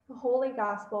Holy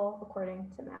Gospel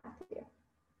according to Matthew.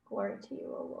 Glory to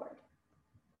you, O Lord.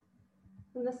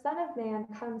 When the Son of Man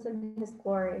comes in his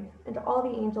glory, and all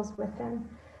the angels with him,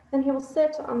 then he will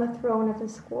sit on the throne of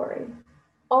his glory.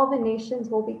 All the nations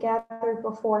will be gathered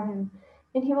before him,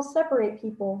 and he will separate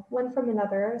people one from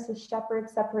another, as a shepherd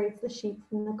separates the sheep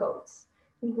from the goats.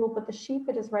 And he will put the sheep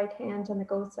at his right hand and the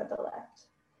goats at the left.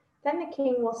 Then the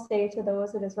king will say to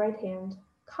those at his right hand,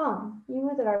 "Come,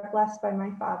 you that are blessed by my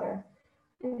Father,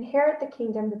 inherit the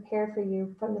kingdom prepared for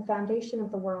you from the foundation of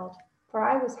the world. For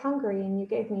I was hungry, and you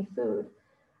gave me food.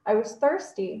 I was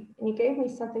thirsty, and you gave me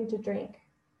something to drink.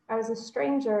 I was a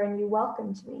stranger, and you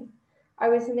welcomed me. I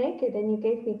was naked, and you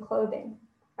gave me clothing.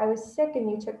 I was sick, and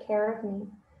you took care of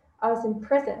me. I was in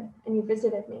prison, and you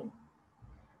visited me."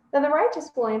 Then the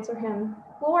righteous will answer him,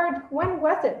 "Lord, when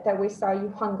was it that we saw you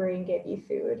hungry and gave you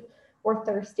food, or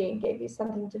thirsty and gave you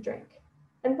something to drink?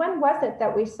 And when was it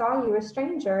that we saw you a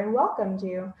stranger and welcomed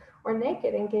you, or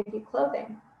naked and gave you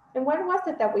clothing? And when was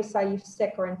it that we saw you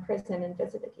sick or in prison and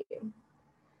visited you?"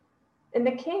 And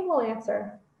the king will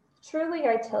answer, "Truly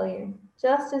I tell you,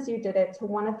 just as you did it to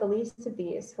one of the least of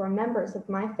these who are members of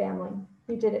my family,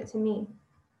 you did it to me."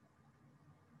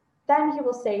 Then he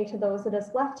will say to those at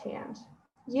his left hand,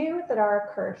 "You that are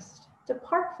accursed,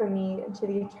 depart from me into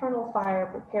the eternal fire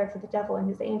prepared for the devil and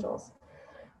his angels.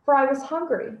 For I was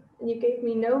hungry, and you gave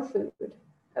me no food.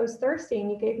 I was thirsty,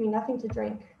 and you gave me nothing to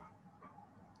drink.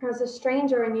 I was a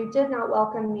stranger, and you did not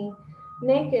welcome me,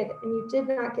 naked, and you did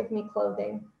not give me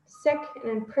clothing, sick and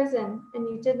in prison, and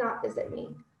you did not visit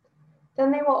me."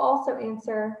 Then they will also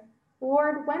answer,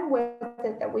 "Lord, when was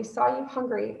it that we saw you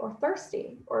hungry or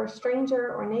thirsty, or a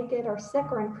stranger, or naked, or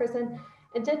sick, or in prison,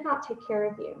 and did not take care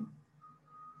of you?"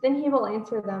 Then he will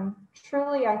answer them,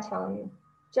 "Truly I tell you,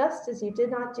 just as you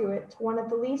did not do it to one of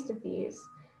the least of these,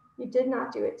 you did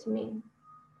not do it to me."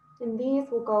 And these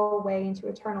will go away into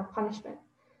eternal punishment,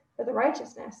 but the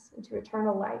righteousness into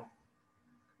eternal life.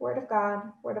 Word of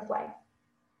God, word of life.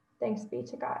 Thanks be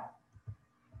to God.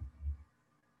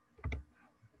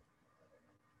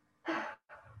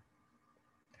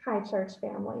 Hi, church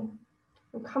family.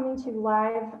 I'm coming to you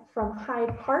live from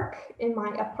Hyde Park in my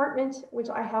apartment, which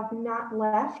I have not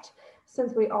left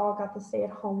since we all got the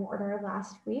stay-at-home order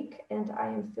last week, and I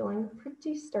am feeling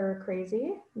pretty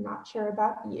stir-crazy. Not sure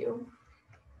about you.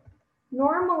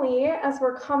 Normally, as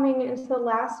we're coming into the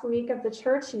last week of the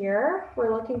church year,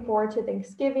 we're looking forward to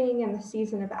Thanksgiving and the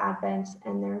season of Advent,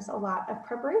 and there's a lot of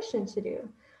preparation to do,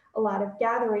 a lot of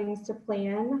gatherings to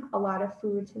plan, a lot of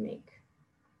food to make.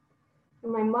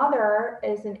 My mother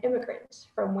is an immigrant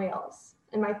from Wales,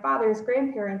 and my father's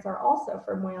grandparents are also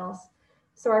from Wales.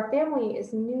 So our family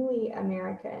is newly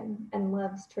American and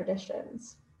loves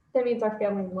traditions. That means our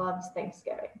family loves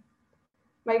Thanksgiving.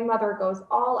 My mother goes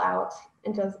all out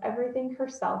and does everything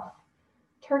herself: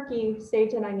 turkey,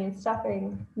 sage and onion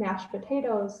stuffing, mashed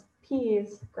potatoes,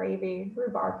 peas, gravy,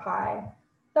 rhubarb pie,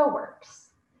 the works.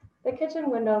 The kitchen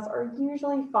windows are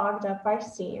usually fogged up by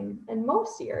steam, and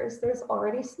most years there's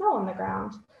already snow on the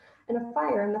ground and a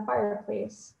fire in the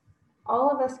fireplace. All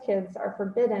of us kids are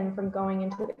forbidden from going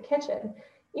into the kitchen,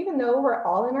 even though we're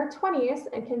all in our 20s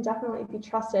and can definitely be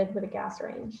trusted with a gas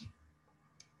range.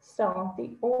 So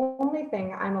the only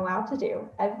thing I'm allowed to do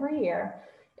every year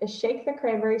is shake the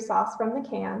cranberry sauce from the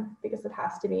can, because it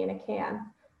has to be in a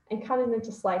can, and cut it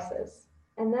into slices.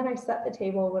 And then I set the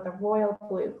table with a royal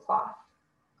blue cloth.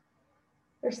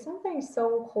 There's something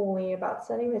so holy about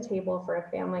setting the table for a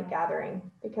family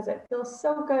gathering, because it feels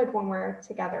so good when we're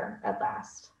together at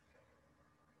last.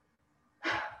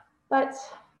 But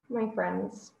my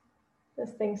friends,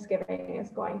 this Thanksgiving is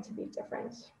going to be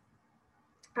different.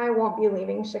 I won't be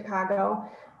leaving Chicago,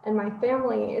 and my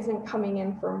family isn't coming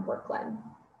in from Brooklyn.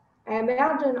 I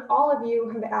imagine all of you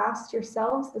have asked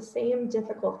yourselves the same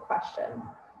difficult question: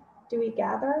 do we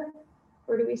gather,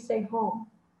 or do we stay home?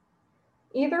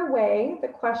 Either way, the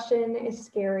question is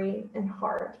scary and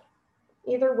hard.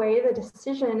 Either way, the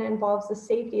decision involves the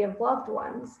safety of loved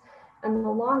ones and the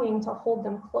longing to hold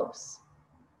them close.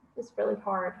 It's really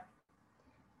hard.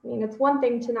 I mean, it's one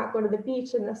thing to not go to the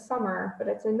beach in the summer, but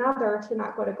it's another to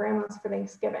not go to grandma's for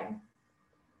Thanksgiving.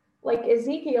 Like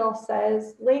Ezekiel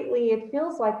says, lately it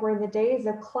feels like we're in the days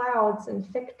of clouds and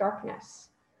thick darkness.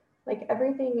 Like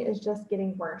everything is just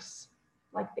getting worse.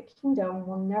 Like the kingdom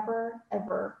will never,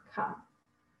 ever come.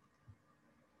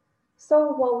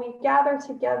 So while we gather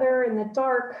together in the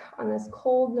dark on this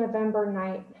cold November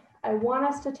night, I want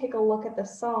us to take a look at the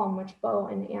psalm which Bo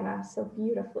and Anna so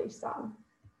beautifully sung.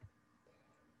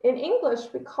 In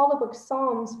English, we call the book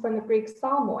Psalms from the Greek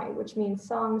psalmoi, which means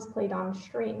songs played on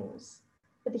strings.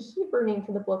 But the Hebrew name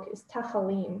for the book is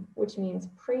Tehillim, which means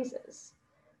praises.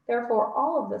 Therefore,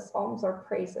 all of the Psalms are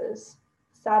praises,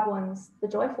 the sad ones, the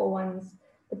joyful ones,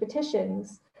 the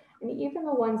petitions, and even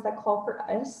the ones that call for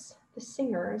us, the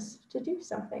singers, to do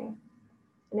something.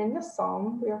 And in this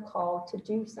psalm, we are called to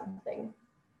do something.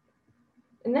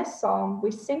 In this psalm,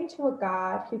 we sing to a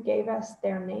God who gave us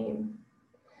their name.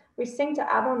 We sing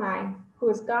to Adonai, who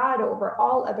is God over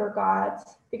all other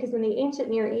gods, because in the ancient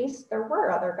Near East, there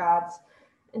were other gods.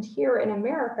 And here in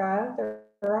America, there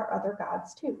are other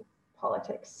gods too: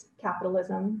 politics,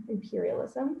 capitalism,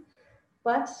 imperialism.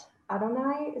 But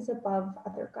Adonai is above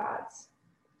other gods.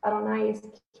 Adonai is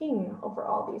king over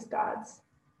all these gods.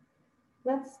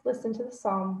 Let's listen to the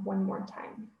psalm one more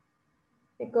time.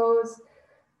 It goes,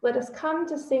 "Let us come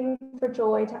to sing for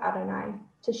joy to Adonai,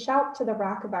 to shout to the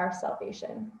rock of our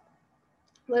salvation.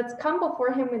 Let's come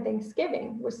before him with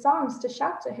thanksgiving, with songs to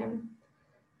shout to him.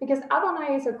 Because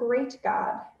Adonai is a great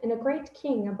God and a great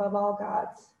king above all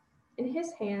gods. In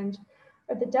his hand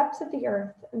are the depths of the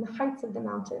earth and the heights of the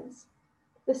mountains.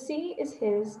 The sea is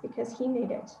his because he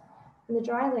made it, and the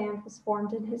dry land was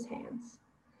formed in his hands.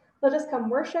 Let us come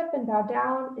worship and bow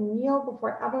down and kneel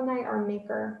before Adonai our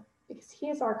Maker, because he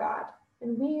is our God,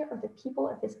 and we are the people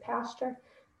of his pasture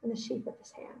and the sheep of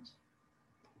his hand."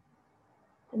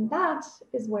 And that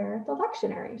is where the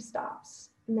lectionary stops,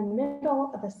 in the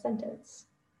middle of a sentence.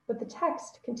 But the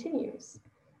text continues.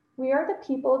 "We are the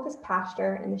people of his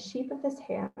pasture and the sheep of his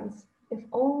hands, if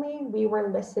only we were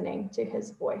listening to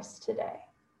his voice today."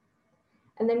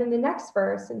 And then in the next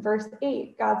verse, in verse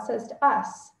 8, God says to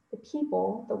us, the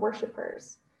people, the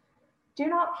worshipers, "Do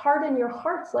not harden your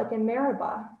hearts like in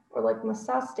Meribah or like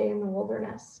Massah in the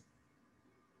wilderness."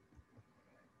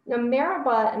 Now,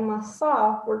 Meribah and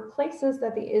Massah were places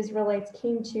that the Israelites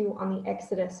came to on the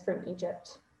exodus from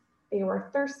Egypt. They were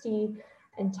thirsty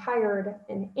and tired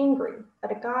and angry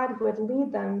at a God who would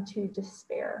lead them to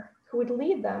despair, who would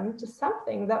lead them to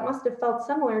something that must have felt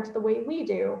similar to the way we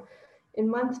do in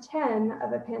month 10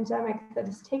 of a pandemic that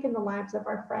has taken the lives of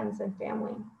our friends and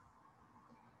family.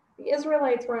 The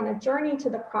Israelites were on a journey to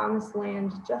the promised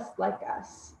land just like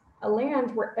us, a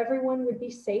land where everyone would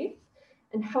be safe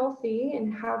and healthy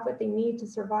and have what they need to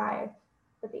survive.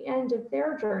 But the end of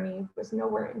their journey was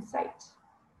nowhere in sight,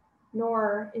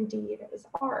 nor indeed is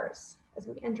ours as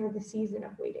we enter the season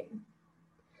of waiting.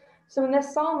 So in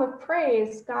this psalm of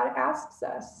praise, God asks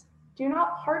us, "Do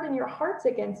not harden your hearts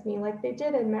against me like they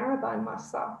did in Meribah and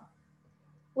Massah.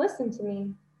 Listen to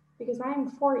me, because I am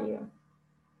for you."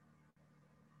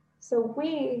 So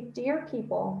we, dear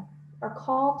people, are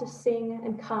called to sing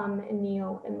and come and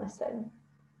kneel and listen.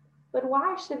 But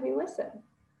why should we listen?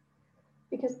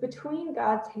 Because between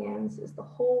God's hands is the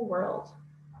whole world.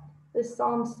 This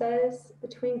psalm says,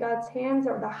 between God's hands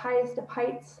are the highest of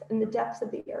heights and the depths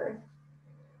of the earth.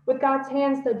 With God's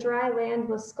hands, the dry land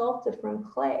was sculpted from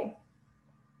clay.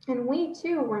 And we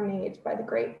too were made by the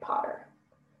great potter.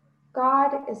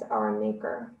 God is our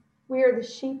maker. We are the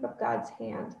sheep of God's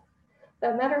hand.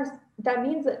 That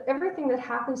means that everything that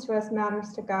happens to us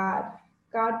matters to God,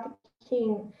 God the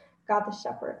King, God the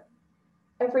Shepherd.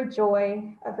 Every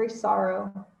joy, every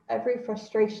sorrow, every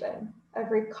frustration,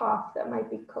 every cough that might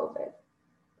be COVID,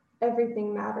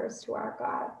 everything matters to our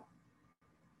God.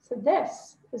 So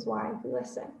this is why we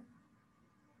listen.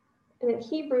 And in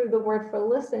Hebrew, the word for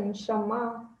listen,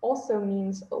 shama, also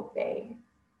means obey.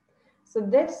 So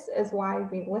this is why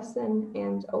we listen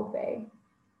and obey,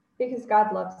 because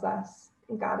God loves us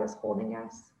and God is holding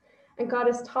us. And God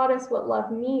has taught us what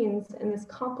love means in this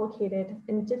complicated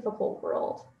and difficult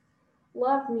world.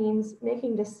 Love means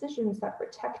making decisions that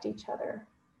protect each other.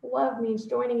 Love means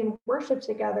joining in worship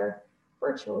together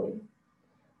virtually.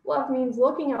 Love means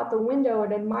looking out the window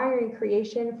and admiring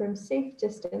creation from safe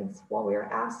distance while we are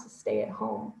asked to stay at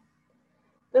home.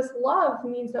 This love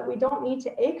means that we don't need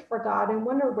to ache for God and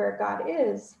wonder where God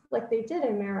is, like they did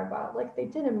in Meribah, like they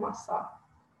did in Massah,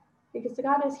 because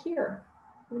God is here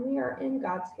and we are in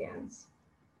God's hands.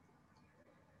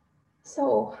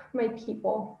 So, my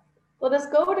people, let us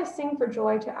go to sing for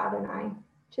joy to Adonai,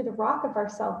 to the rock of our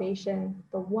salvation,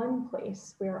 the one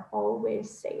place we are always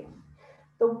safe,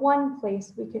 the one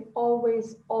place we can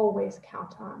always, always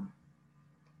count on.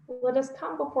 Let us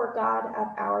come before God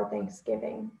at our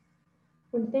thanksgiving,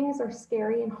 when things are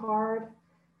scary and hard,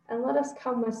 and let us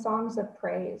come with songs of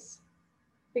praise.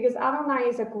 Because Adonai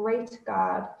is a great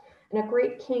God and a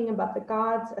great king above the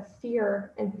gods of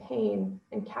fear and pain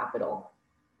and capital.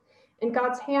 In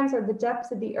God's hands are the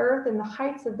depths of the earth and the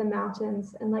heights of the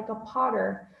mountains, and like a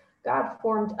potter, God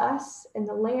formed us and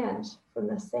the land from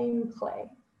the same clay.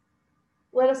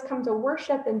 Let us come to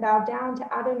worship and bow down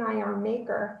to Adonai our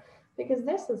Maker, because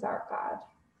this is our God,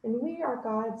 and we are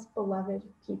God's beloved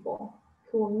people,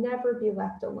 who will never be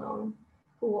left alone,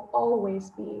 who will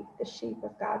always be the sheep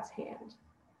of God's hand.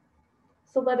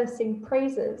 So let us sing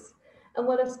praises, and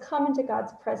let us come into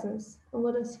God's presence, and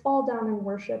let us fall down and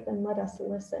worship, and let us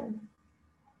listen.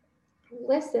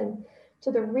 Listen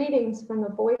to the readings from the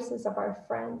voices of our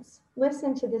friends.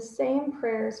 Listen to the same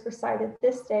prayers recited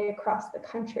this day across the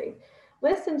country.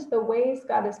 Listen to the ways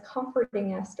God is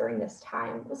comforting us during this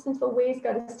time. Listen to the ways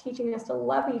God is teaching us to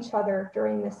love each other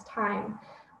during this time.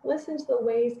 Listen to the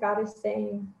ways God is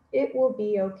saying, it will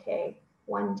be okay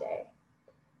one day.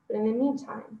 But in the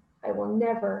meantime, I will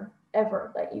never,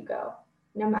 ever let you go,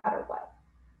 no matter what.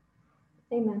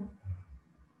 Amen.